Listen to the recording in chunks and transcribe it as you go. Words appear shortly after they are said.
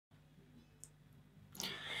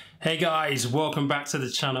Hey guys, welcome back to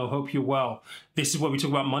the channel. Hope you're well. This is where we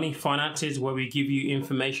talk about money, finances, where we give you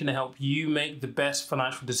information to help you make the best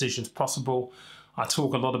financial decisions possible. I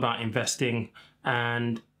talk a lot about investing,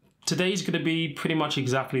 and today's going to be pretty much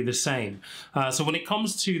exactly the same. So when it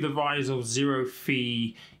comes to the rise of zero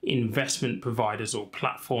fee investment providers or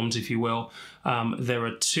platforms, if you will, there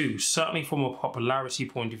are two, certainly from a popularity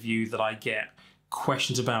point of view, that I get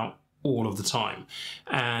questions about all of the time.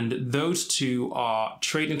 And those two are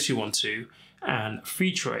Trading 212 and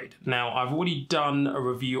Freetrade. Now, I've already done a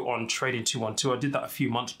review on Trading 212. I did that a few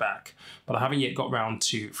months back, but I haven't yet got around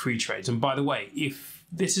to Freetrade. And by the way, if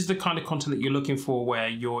this is the kind of content that you're looking for, where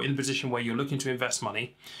you're in a position where you're looking to invest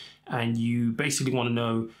money and you basically want to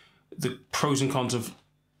know the pros and cons of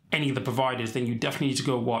any of the providers, then you definitely need to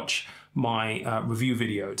go watch my review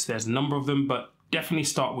videos. There's a number of them, but definitely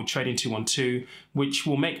start with Trading 212, which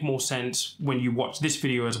will make more sense when you watch this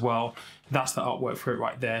video as well. That's the artwork for it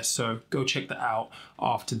right there. So go check that out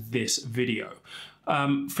after this video.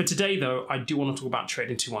 For today though, I do want to talk about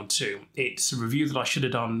Trading 212. It's a review that I should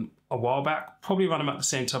have done a while back, probably around about the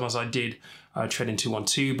same time as I did Trading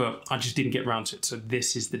 212, but I just didn't get around to it. So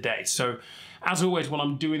this is the day. So as always, when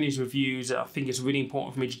I'm doing these reviews, I think it's really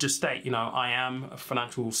important for me to just state, I am a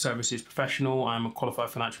financial services professional. I'm a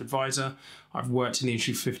qualified financial advisor. I've worked in the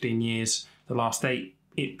industry for 15 years, the last 8,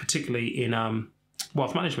 particularly in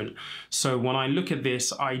wealth management. So when I look at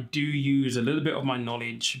this, I do use a little bit of my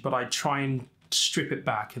knowledge, but I try and strip it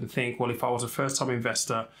back and think, well, if I was a first-time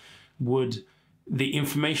investor, would the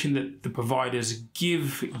information that the providers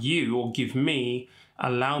give you or give me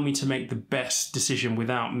allow me to make the best decision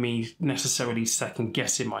without me necessarily second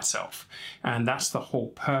guessing myself? And that's the whole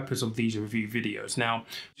purpose of these review videos. Now,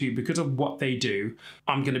 because of what they do,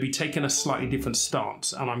 I'm going to be taking a slightly different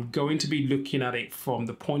stance, and I'm going to be looking at it from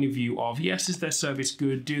the point of view of, yes, is their service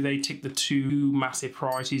good? Do they tick the two massive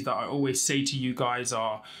priorities that I always say to you guys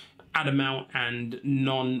are adamant and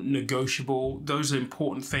non-negotiable? Those are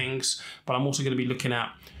important things, but I'm also going to be looking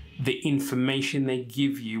at the information they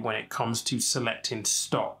give you when it comes to selecting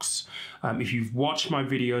stocks. If you've watched my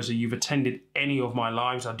videos or you've attended any of my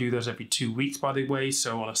lives, I do those every 2 weeks, by the way.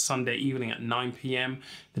 So on a Sunday evening at 9 p.m.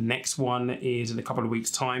 The next one is in a couple of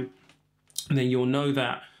weeks' time. And then you'll know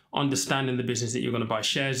that understanding the business that you're going to buy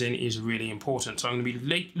shares in is really important. So I'm going to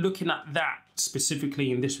be looking at that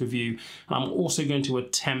specifically in this review. And I'm also going to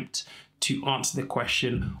attempt to answer the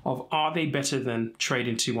question of, are they better than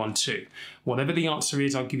Trading 212? Whatever the answer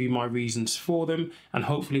is, I'll give you my reasons for them, and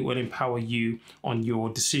hopefully it will empower you on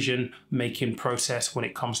your decision-making process when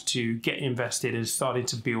it comes to getting invested and starting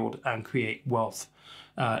to build and create wealth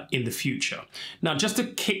in the future. Now, just to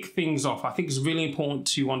kick things off, I think it's really important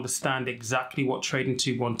to understand exactly what Trading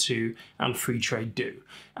 212 and Freetrade do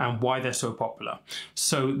and why they're so popular.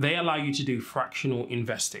 So they allow you to do fractional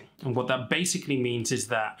investing. And what that basically means is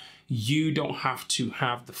that you don't have to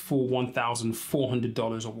have the full $1,400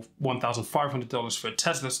 or $1,500 for a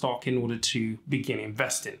Tesla stock in order to begin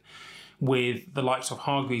investing. With the likes of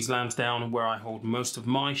Hargreaves Lansdown, where I hold most of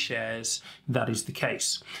my shares, that is the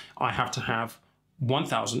case. I have to have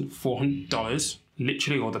 $1,400,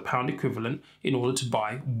 literally, or the pound equivalent, in order to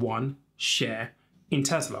buy one share in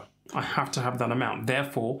Tesla. I have to have that amount.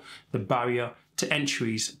 Therefore, the barrier to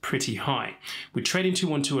entry is pretty high. With Trading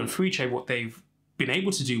 212 and Freetrade, what they've been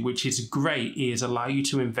able to do, which is great, is allow you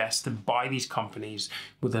to invest and buy these companies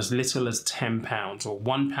with as little as £10 or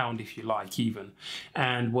 £1 if you like even.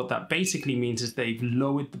 And what that basically means is they've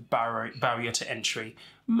lowered the barrier to entry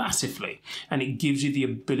massively, and it gives you the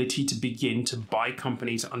ability to begin to buy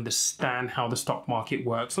companies, understand how the stock market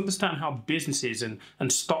works, understand how businesses and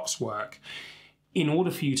stocks work, in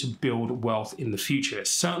order for you to build wealth in the future. It's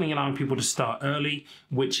certainly allowing people to start early,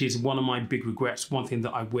 which is one of my big regrets. One thing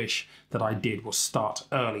that I wish that I did was start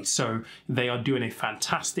early. So they are doing a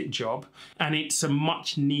fantastic job, and it's a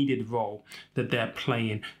much needed role that they're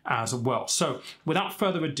playing as well. So without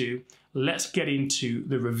further ado, let's get into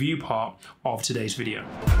the review part of today's video.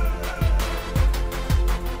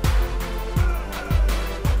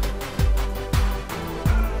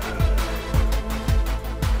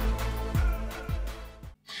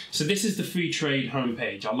 So this is the Freetrade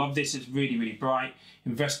homepage. I love this. It's really, really bright.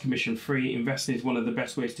 Invest commission free. Investing is one of the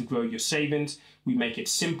best ways to grow your savings. We make it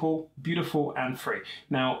simple, beautiful, and free.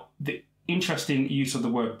 Now, the interesting use of the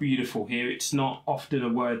word beautiful here, it's not often a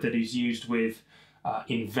word that is used with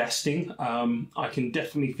investing. I can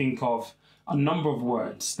definitely think of a number of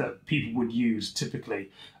words that people would use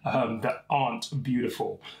typically that aren't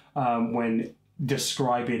beautiful when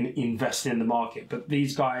describing investing in the market, but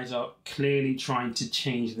these guys are clearly trying to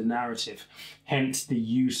change the narrative, hence the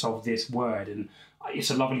use of this word. And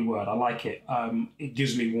It's a lovely word. I like it. It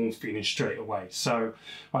gives me warm feelings straight away. So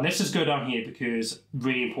let's just go down here because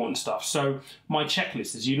really important stuff. So my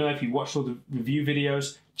checklist, as you know, if you watched all the review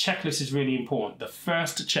videos, checklist is really important. The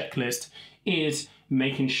first checklist is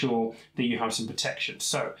making sure that you have some protection.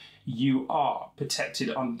 So you are protected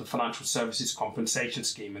under the Financial Services Compensation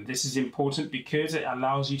Scheme. And this is important because it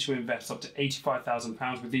allows you to invest up to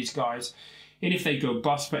 £85,000 with these guys. And if they go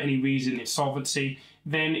bust for any reason, insolvency,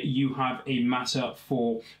 then you have a matter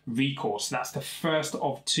for recourse. That's the first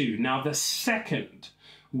of two. Now, the second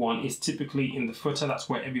one is typically in the footer. That's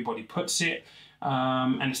where everybody puts it.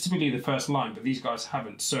 And it's typically the first line, but these guys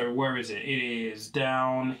haven't. So where is it? It is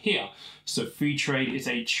down here. So Freetrade is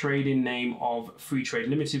a trading name of Freetrade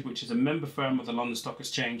Limited, which is a member firm of the London Stock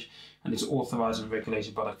Exchange and is authorised and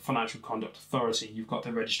regulated by the Financial Conduct Authority. You've got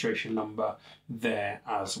the registration number there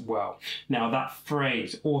as well. Now that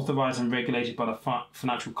phrase, authorised and regulated by the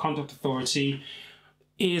Financial Conduct Authority,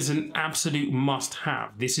 is an absolute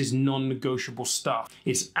must-have. This is non-negotiable stuff.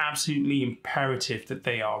 It's absolutely imperative that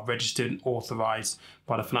they are registered and authorised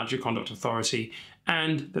by the Financial Conduct Authority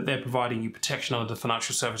and that they're providing you protection under the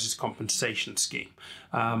Financial Services Compensation Scheme.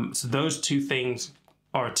 So those two things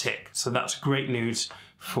are a tick. So that's great news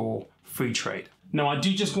for Freetrade. Now, I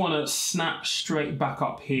do just want to snap straight back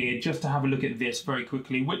up here just to have a look at this very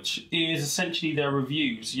quickly, which is essentially their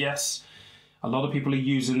reviews. Yes, a lot of people are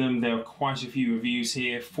using them. There are quite a few reviews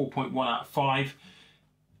here, 4.1 out of 5,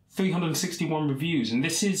 361 reviews. And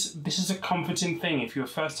this is a comforting thing. If you're a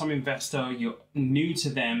first-time investor, you're new to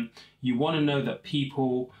them, you want to know that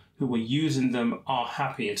people who are using them are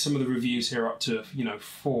happy. And some of the reviews here are up to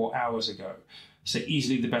 4 hours ago. So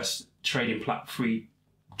easily the best free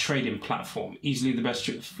trading platform, easily the best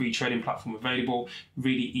free trading platform available,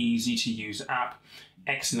 really easy to use app,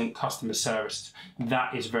 excellent customer service.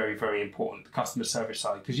 That is very, very important, the customer service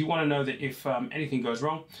side, because you want to know that if anything goes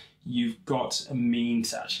wrong, you've got a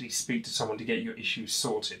means to actually speak to someone to get your issues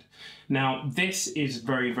sorted. Now, this is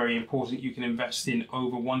very, very important. You can invest in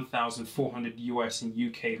over 1,400 US and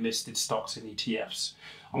UK listed stocks and ETFs.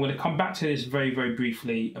 I'm going to come back to this very, very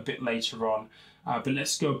briefly a bit later on, but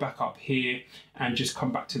let's go back up here and just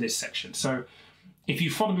come back to this section. So if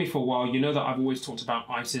you've followed me for a while, you know that I've always talked about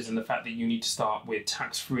ISAs and the fact that you need to start with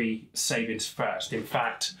tax-free savings first. In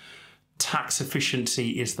fact, tax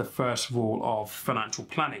efficiency is the first rule of financial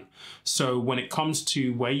planning. So when it comes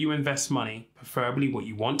to where you invest money, preferably what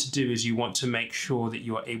you want to do is you want to make sure that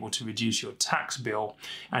you are able to reduce your tax bill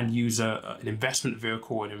and use an investment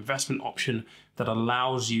vehicle, an investment option that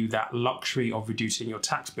allows you that luxury of reducing your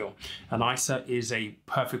tax bill. An ISA is a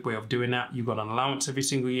perfect way of doing that. You've got an allowance every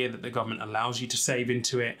single year that the government allows you to save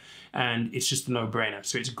into it, and it's just a no-brainer.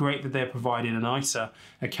 So it's great that they're providing an ISA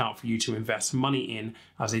account for you to invest money in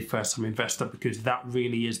as a first-time investor, because that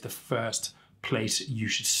really is the first place you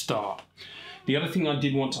should start. The other thing I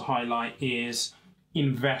did want to highlight is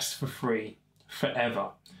invest for free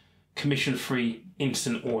forever. Commission-free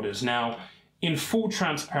instant orders. Now, in full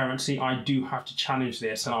transparency, I do have to challenge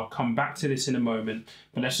this, and I'll come back to this in a moment,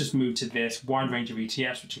 but let's just move to this wide range of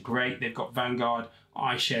ETFs, which are great. They've got Vanguard,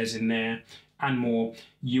 iShares in there, and more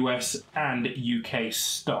US and UK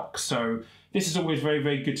stocks. So this is always very,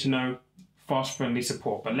 very good to know. Fast friendly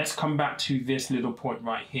support. But let's come back to this little point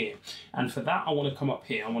right here. And for that, I want to come up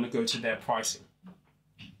here. I want to go to their pricing.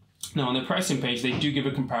 Now, on the pricing page, they do give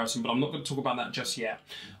a comparison, but I'm not going to talk about that just yet.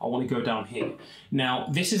 I want to go down here. Now,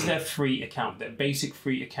 this is their free account. Their basic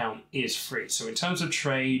free account is free. So in terms of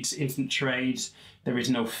trades, instant trades, there is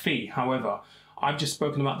no fee. However, I've just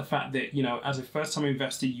spoken about the fact that, as a first-time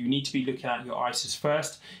investor, you need to be looking at your ISAs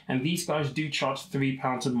first. And these guys do charge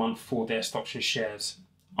 £3 a month for their stocks and shares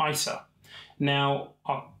ISA. Now,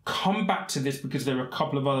 I'll come back to this because there are a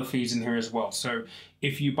couple of other fees in here as well. So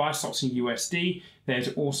if you buy stocks in USD, there's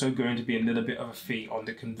also going to be a little bit of a fee on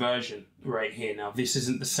the conversion right here. Now, this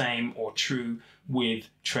isn't the same or true with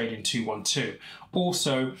Trading 212.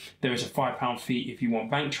 Also, there is a £5 fee if you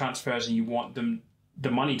want bank transfers and you want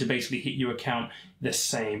the money to basically hit your account the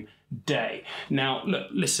same day. Now, look,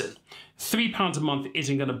 listen, £3 a month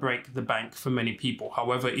isn't going to break the bank for many people.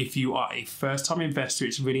 However, if you are a first-time investor,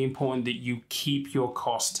 it's really important that you keep your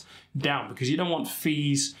costs down because you don't want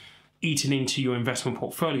fees eaten into your investment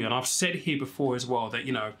portfolio. And I've said here before as well that,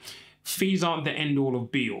 fees aren't the end-all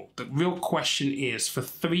of be-all. The real question is, for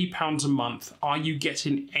 £3 a month, are you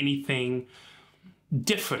getting anything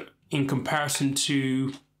different in comparison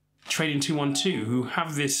to Trading 212, who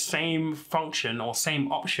have this same function or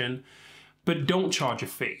same option, but don't charge a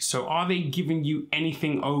fee. So are they giving you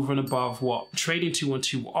anything over and above what Trading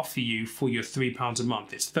 212 will offer you for your £3 a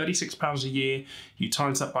month? It's £36 a year. You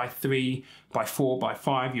times that by 3, by 4, by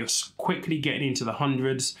 5, you're quickly getting into the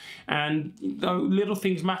hundreds. And little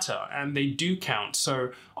things matter and they do count.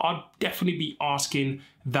 So I'd definitely be asking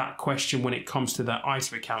that question when it comes to that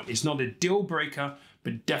ISA account. It's not a deal breaker,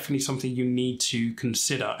 but definitely something you need to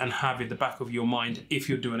consider and have in the back of your mind if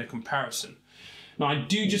you're doing a comparison. Now, I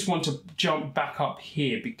do just want to jump back up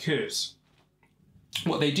here because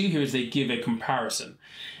what they do here is they give a comparison.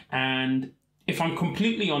 And if I'm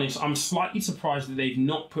completely honest, I'm slightly surprised that they've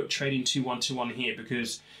not put Trading 212 on here,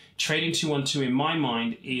 because Trading 212 in my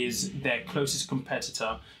mind is their closest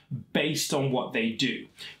competitor based on what they do.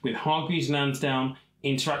 With Hargreaves Lansdown,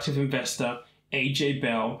 Interactive Investor, AJ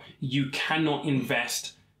Bell, you cannot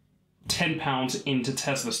invest £10 into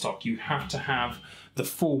Tesla stock. You have to have the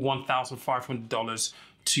full $1,500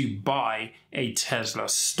 to buy a Tesla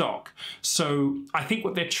stock. So I think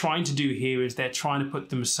what they're trying to do here is they're trying to put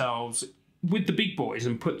themselves with the big boys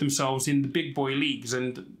and put themselves in the big boy leagues,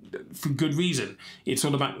 and for good reason. It's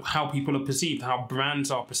all about how people are perceived, how brands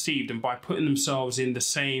are perceived, and by putting themselves in the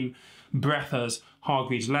same breath as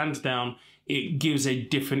Hargreaves Lansdown, it gives a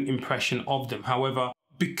different impression of them. However,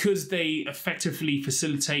 because they effectively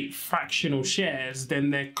facilitate fractional shares,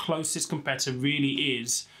 then their closest competitor really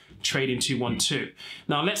is Trading 212.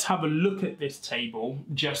 Now let's have a look at this table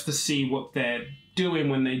just to see what they're doing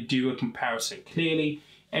when they do a comparison. Clearly,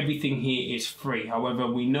 everything here is free. However,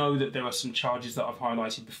 we know that there are some charges that I've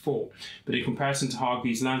highlighted before. But in comparison to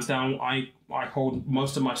Hargreaves Lansdown, I hold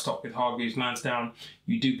most of my stock with Hargreaves Lansdown.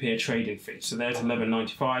 You do pay a trading fee. So there's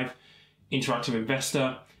 $11.95. Interactive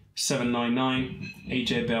Investor, $7.99,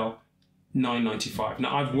 AJ Bell, $9.95.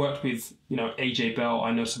 Now I've worked with AJ Bell.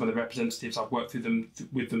 I know some of the representatives. I've worked with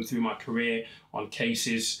them through my career on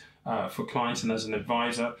cases for clients and as an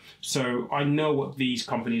advisor. So I know what these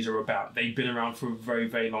companies are about. They've been around for a very,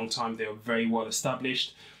 very long time. They are very well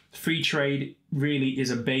established. Freetrade really is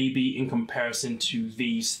a baby in comparison to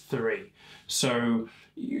these three. So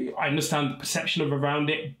I understand the perception around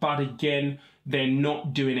it, but again, they're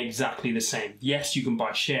not doing exactly the same. Yes, you can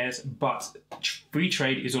buy shares, but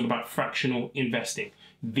Freetrade is all about fractional investing.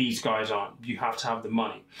 These guys aren't. You have to have the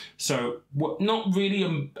money. So not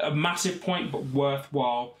really a massive point, but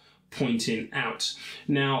worthwhile pointing out.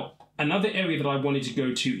 Now, another area that I wanted to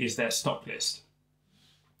go to is their stock list.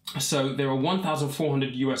 So there are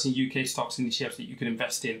 1,400 US and UK stocks and ETFs that you can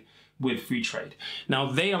invest in with Freetrade.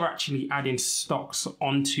 Now, they are actually adding stocks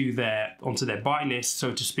onto their buy list,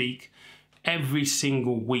 so to speak, every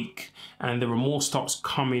single week, and there are more stocks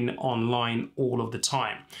coming online all of the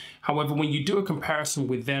time. However, when you do a comparison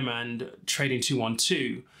with them and Trading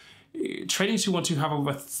 212, Trading 212 have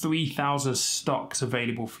over 3,000 stocks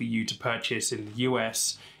available for you to purchase in the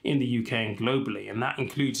US, in the UK, and globally, and that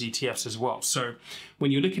includes ETFs as well. So when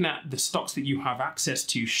you're looking at the stocks that you have access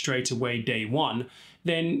to straight away day one,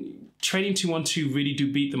 then Trading 212 really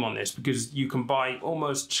do beat them on this, because you can buy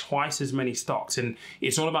almost twice as many stocks, and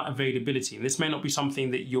it's all about availability. And this may not be something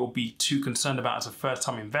that you'll be too concerned about as a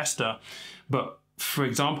first-time investor, but for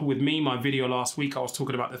example, with me, my video last week, I was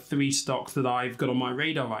talking about the 3 stocks that I've got on my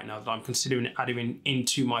radar right now that I'm considering adding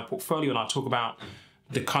into my portfolio, and I'll talk about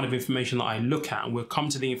the kind of information that I look at, and we'll come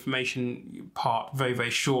to the information part very,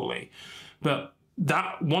 very shortly. But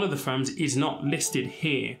that one of the firms is not listed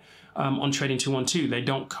here on Trading 212. They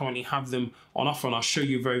don't currently have them on offer, and I'll show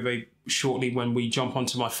you very, very shortly when we jump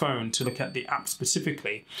onto my phone to look at the app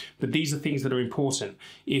specifically. But these are things that are important.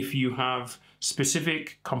 If you have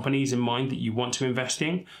specific companies in mind that you want to invest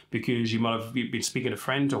in, because you might have been speaking to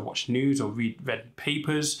friends or watched news or read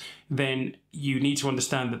papers, then you need to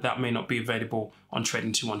understand that that may not be available on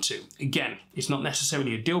Trading 212. Again, it's not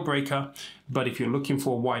necessarily a deal breaker, but if you're looking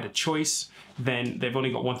for a wider choice, then they've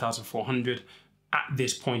only got 1,400 at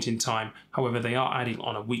this point in time. However, they are adding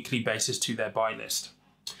on a weekly basis to their buy list.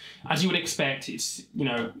 As you would expect, it's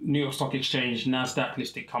New York Stock Exchange, NASDAQ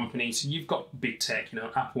listed companies. So you've got big tech,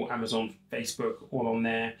 Apple, Amazon, Facebook, all on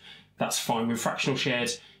there. That's fine. With fractional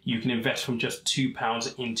shares, you can invest from just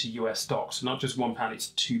 £2 into US stocks. So not just £1, it's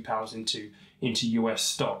 £2 into US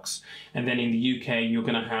stocks. And then in the UK, you're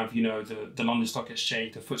going to have, the London Stock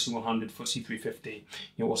Exchange, the FTSE 100, FTSE 350.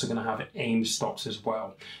 You're also going to have AIM stocks as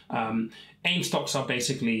well. AIM stocks are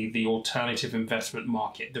basically the alternative investment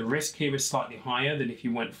market. The risk here is slightly higher than if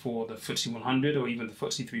you went for the FTSE 100 or even the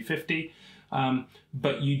FTSE 350.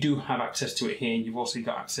 But you do have access to it here, and you've also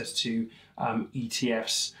got access to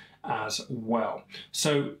ETFs as well.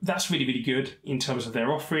 So that's really, really good in terms of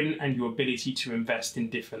their offering and your ability to invest in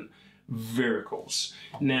different vehicles.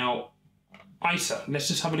 Now, ISA, let's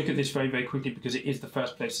just have a look at this very, very quickly because it is the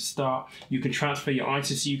first place to start. You can transfer your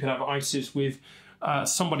ISAs, so you can have ISAs with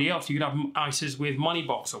somebody else. You could have ISAs with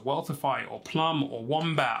Moneybox or Wealthify or Plum or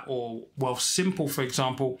Wombat or Wealthsimple, for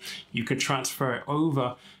example. You could transfer it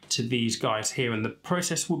over to these guys here, and the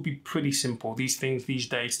process would be pretty simple. These things these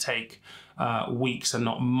days take weeks and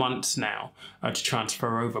not months now to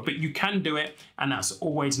transfer over, but you can do it, and that's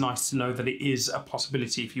always nice to know that it is a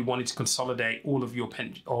possibility if you wanted to consolidate all of your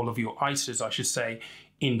ISAs, I should say,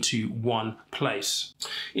 into one place.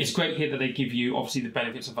 It's great here that they give you obviously the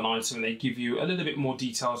benefits of an ISA, and they give you a little bit more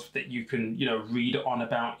details that you can, you know, read on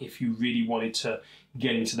about if you really wanted to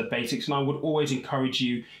get into the basics. And I would always encourage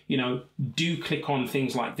you, you know, do click on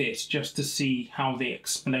things like this just to see how they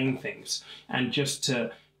explain things and just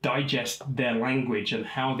to digest their language and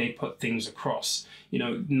how they put things across. You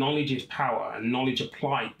know, knowledge is power, and knowledge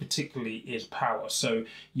applied particularly is power. So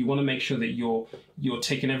you want to make sure that you're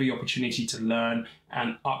taking every opportunity to learn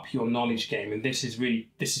and up your knowledge game. And this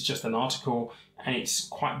is just an article, and it's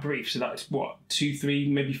quite brief. So that's what, 2, 3,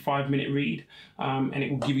 maybe 5-minute read, and it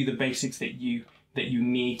will give you the basics that you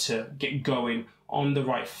need to get going on the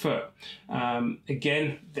right foot.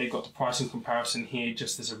 Again, they've got the pricing comparison here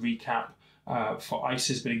just as a recap for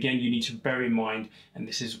ISAs, but again, you need to bear in mind, and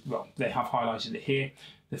this is, well, they have highlighted it here,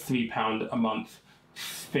 the £3 a month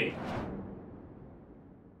fee.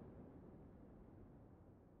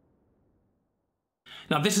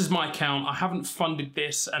 Now, this is my account. I haven't funded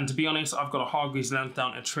this, and to be honest, I've got a Hargreaves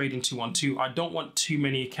Lansdown and Trading 212. I don't want too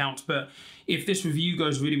many accounts, but if this review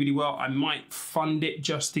goes really, really well, I might fund it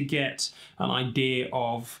just to get an idea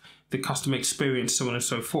of the customer experience, so on and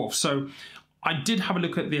so forth. So I did have a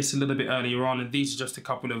look at this a little bit earlier on, and these are just a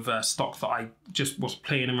couple of stocks that I just was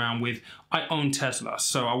playing around with. I own Tesla,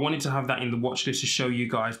 so I wanted to have that in the watch list to show you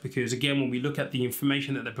guys, because again, when we look at the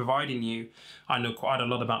information that they're providing you, I know quite a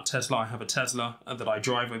lot about Tesla. I have a Tesla that I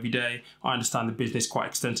drive every day. I understand the business quite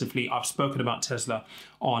extensively. I've spoken about Tesla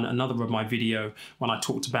on another of my video when I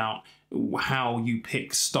talked about how you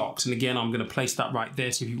pick stocks. And again, I'm going to place that right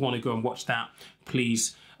there. So if you want to go and watch that,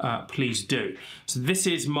 please do. So this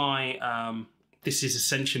is my this is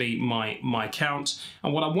essentially my account,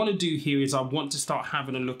 and what I want to do here is I want to start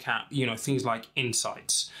having a look at, you know, things like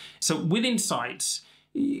insights. So with insights,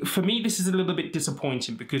 for me, this is a little bit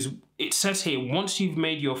disappointing because it says here, once you've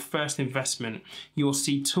made your first investment, you'll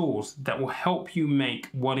see tools that will help you make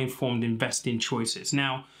well-informed investing choices.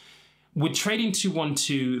 Now, with Trading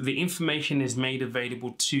 212, the information is made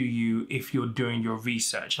available to you if you're doing your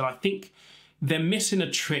research. And I think they're missing a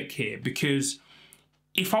trick here, because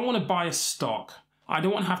if I want to buy a stock, I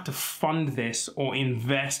don't want to have to fund this or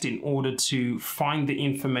invest in order to find the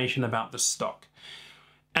information about the stock.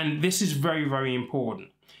 And this is very, very important.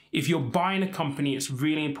 If you're buying a company, it's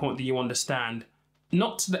really important that you understand,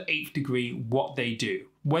 not to the 8th degree, what they do,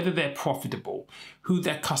 whether they're profitable, who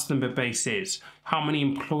their customer base is, how many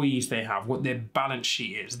employees they have, what their balance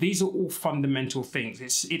sheet is. These are all fundamental things.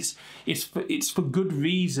 It's for good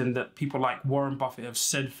reason that people like Warren Buffett have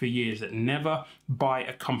said for years that never buy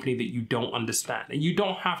a company that you don't understand. And you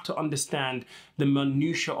don't have to understand the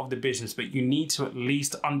minutiae of the business, but you need to at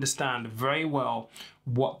least understand very well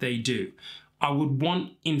what they do. I would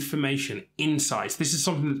want information, insights. This is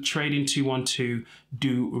something that Trading 212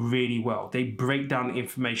 do really well. They break down the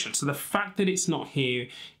information. So the fact that it's not here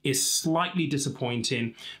is slightly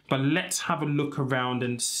disappointing, but let's have a look around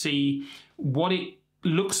and see what it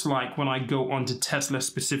looks like when I go onto Tesla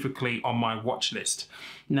specifically on my watch list.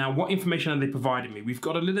 Now, what information are they providing me? We've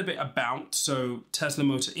got a little bit about, so Tesla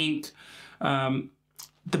Motor Inc.,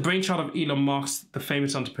 the brainchild of Elon Musk, the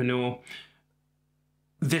famous entrepreneur.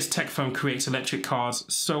 This tech firm creates electric cars,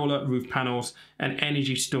 solar roof panels, and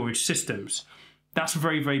energy storage systems. That's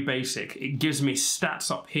very, very basic. It gives me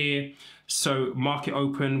stats up here. So market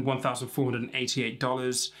open,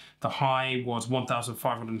 $1,488. The high was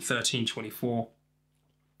 $1,513.24.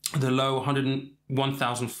 The low,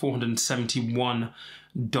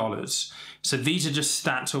 $1,471. So these are just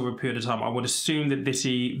stats over a period of time. I would assume that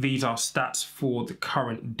these are stats for the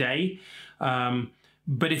current day.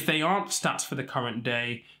 But if they aren't stats for the current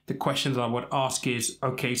day, the questions I would ask is,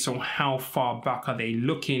 okay, so how far back are they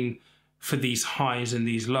looking for these highs and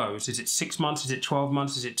these lows? Is it 6 months? Is it 12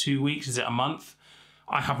 months? Is it 2 weeks? Is it a month?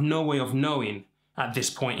 I have no way of knowing at this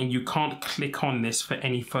point, and you can't click on this for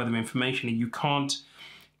any further information, and you can't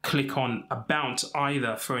click on About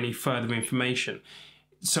either for any further information.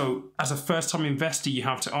 So as a first-time investor, you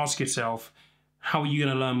have to ask yourself, how are you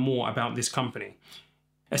going to learn more about this company?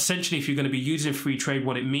 Essentially, if you're going to be using Freetrade,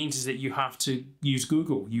 what it means is that you have to use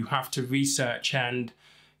Google. You have to research and,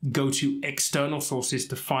 go to external sources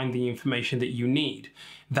to find the information that you need.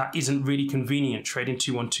 That isn't really convenient. Trading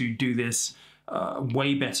 212 do this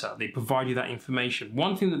way better. They provide you that information.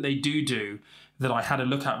 One thing that they do that I had a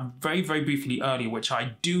look at very, very briefly earlier, which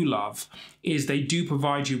I do love, is they do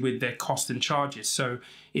provide you with their costs and charges. So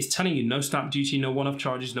it's telling you no stamp duty, no one-off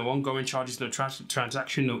charges, no ongoing charges, no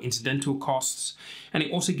transaction, no incidental costs. And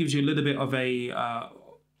it also gives you a little bit of a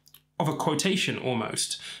quotation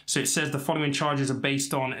almost. So it says the following charges are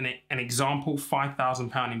based on an example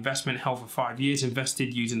 £5,000 investment held for 5 years,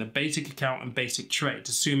 invested using the basic account and basic trade,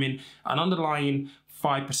 assuming an underlying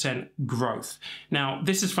 5% growth. Now,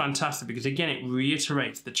 this is fantastic because again, it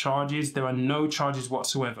reiterates the charges. There are no charges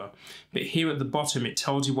whatsoever. But here at the bottom, it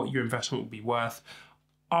tells you what your investment will be worth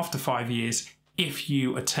after 5 years if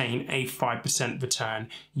you attain a 5% return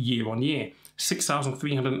year on year.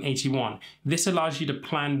 6,381. This allows you to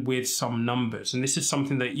plan with some numbers, and this is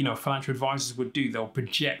something that financial advisors would do. They'll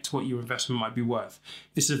project what your investment might be worth.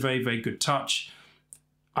 This is a very, very good touch.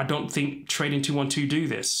 I don't think Trading 212 do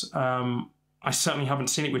this. I certainly haven't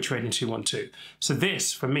seen it with Trading 212. So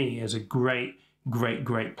this, for me, is a great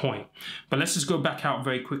point. But let's just go back out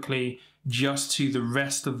very quickly just to the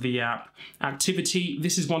rest of the app. Activity,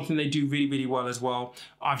 this is one thing they do really, really well as well.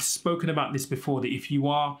 I've spoken about this before, that if you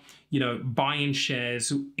are buying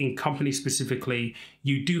shares in companies specifically,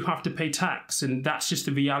 you do have to pay tax, and that's just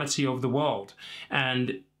the reality of the world.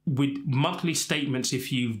 And with monthly statements,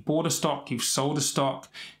 if you've bought a stock, you've sold a stock,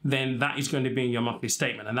 then that is going to be in your monthly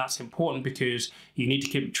statement. And that's important because you need to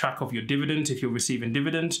keep track of your dividends if you're receiving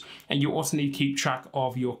dividends. And you also need to keep track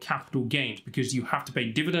of your capital gains because you have to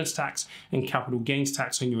pay dividends tax and capital gains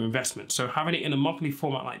tax on your investment. So having it in a monthly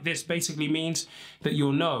format like this basically means that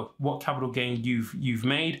you'll know what capital gain you've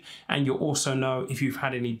made, and you'll also know if you've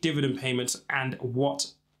had any dividend payments and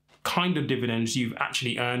what kind of dividends you've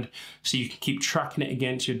actually earned, so you can keep tracking it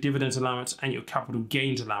against your dividends allowance and your capital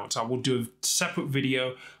gains allowance. I will do a separate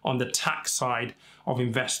video on the tax side of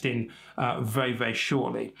investing very, very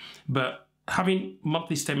shortly. But having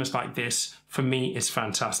monthly statements like this, for me, is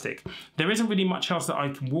fantastic. There isn't really much else that I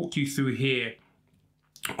can walk you through here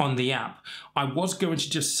on the app. I was going to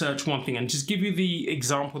just search one thing and just give you the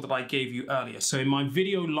example that I gave you earlier. So in my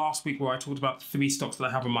video last week where I talked about the 3 stocks that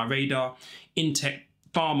I have on my radar, Intech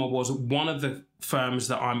Pharma was one of the firms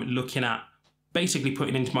that I'm looking at basically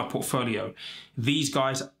putting into my portfolio. These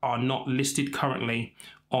guys are not listed currently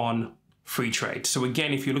on Freetrade. So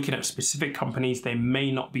again, if you're looking at specific companies, they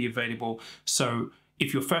may not be available. So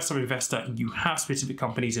if you're a first-time investor and you have specific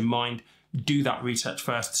companies in mind, do that research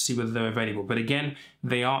first to see whether they're available. But again,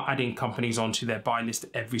 they are adding companies onto their buy list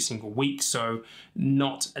every single week, so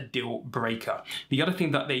not a deal breaker. The other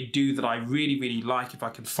thing that they do that I really, really like, if I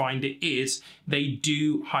can find it, is they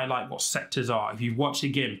do highlight what sectors are. If you've watched,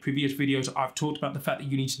 again, previous videos, I've talked about the fact that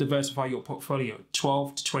you need to diversify your portfolio,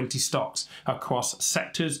 12 to 20 stocks across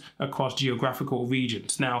sectors, across geographical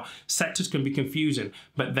regions. Now, sectors can be confusing,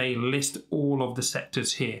 but they list all of the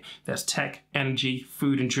sectors here. There's tech, energy,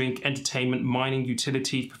 food and drink, entertainment, mining,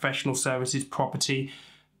 utilities, professional services, property.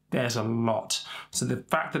 There's a lot. So the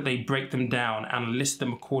fact that they break them down and list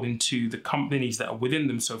them according to the companies that are within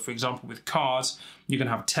them. So for example, with cars, you're going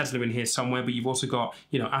to have Tesla in here somewhere, but you've also got,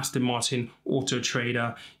 Aston Martin, Auto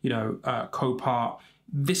Trader, Copart.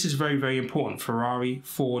 This is very, very important. Ferrari,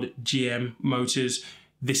 Ford, GM, Motors.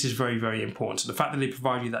 This is very, very important. So the fact that they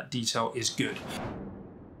provide you that detail is good.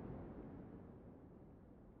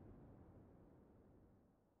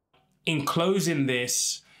 In closing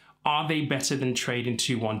this, are they better than Trading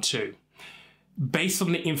 212? Based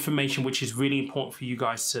on the information, which is really important for you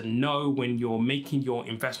guys to know when you're making your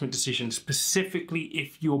investment decisions, specifically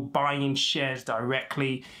if you're buying shares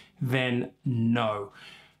directly, then no.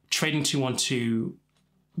 Trading 212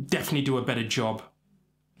 definitely do a better job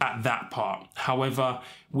at that part. However,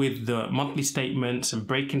 with the monthly statements and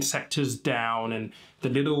breaking sectors down and the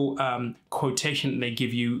little quotation that they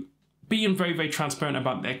give you, being very, very transparent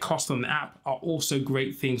about their cost on the app are also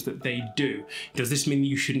great things that they do. Does this mean that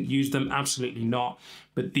you shouldn't use them? Absolutely not.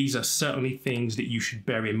 But these are certainly things that you should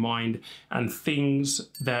bear in mind and things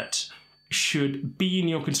that should be in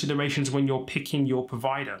your considerations when you're picking your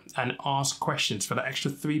provider, and ask questions. For the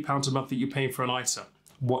extra £3 a month that you're paying for an ISA,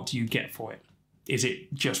 what do you get for it? Is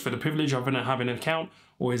it just for the privilege of having an account,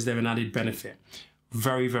 or is there an added benefit?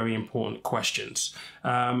 Very, very important questions.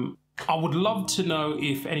 I would love to know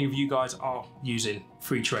if any of you guys are using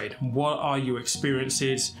Freetrade. What are your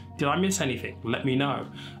experiences? Did I miss anything? Let me know.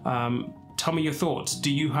 Tell me your thoughts. Do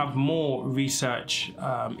you have more research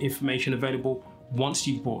information available once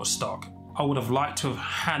you've bought a stock? I would have liked to have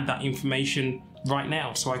had that information right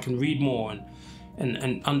now so I can read more and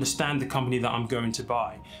and understand the company that I'm going to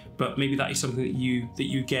buy. But maybe that is something that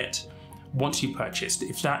you get once you purchased.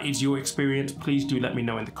 If that is your experience, please do let me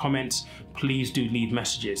know in the comments. Please do leave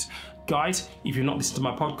messages. Guys, if you've not listened to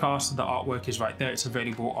my podcast, the artwork is right there. It's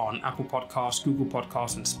available on Apple Podcasts, Google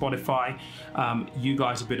Podcasts, and Spotify. You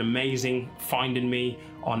guys have been amazing finding me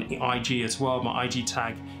on IG as well. My IG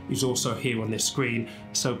tag is also here on this screen.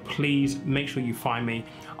 So please make sure you find me.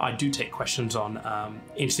 I do take questions on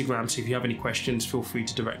Instagram, so if you have any questions, feel free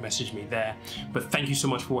to direct message me there. But thank you so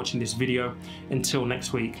much for watching this video. Until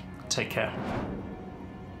next week, take care.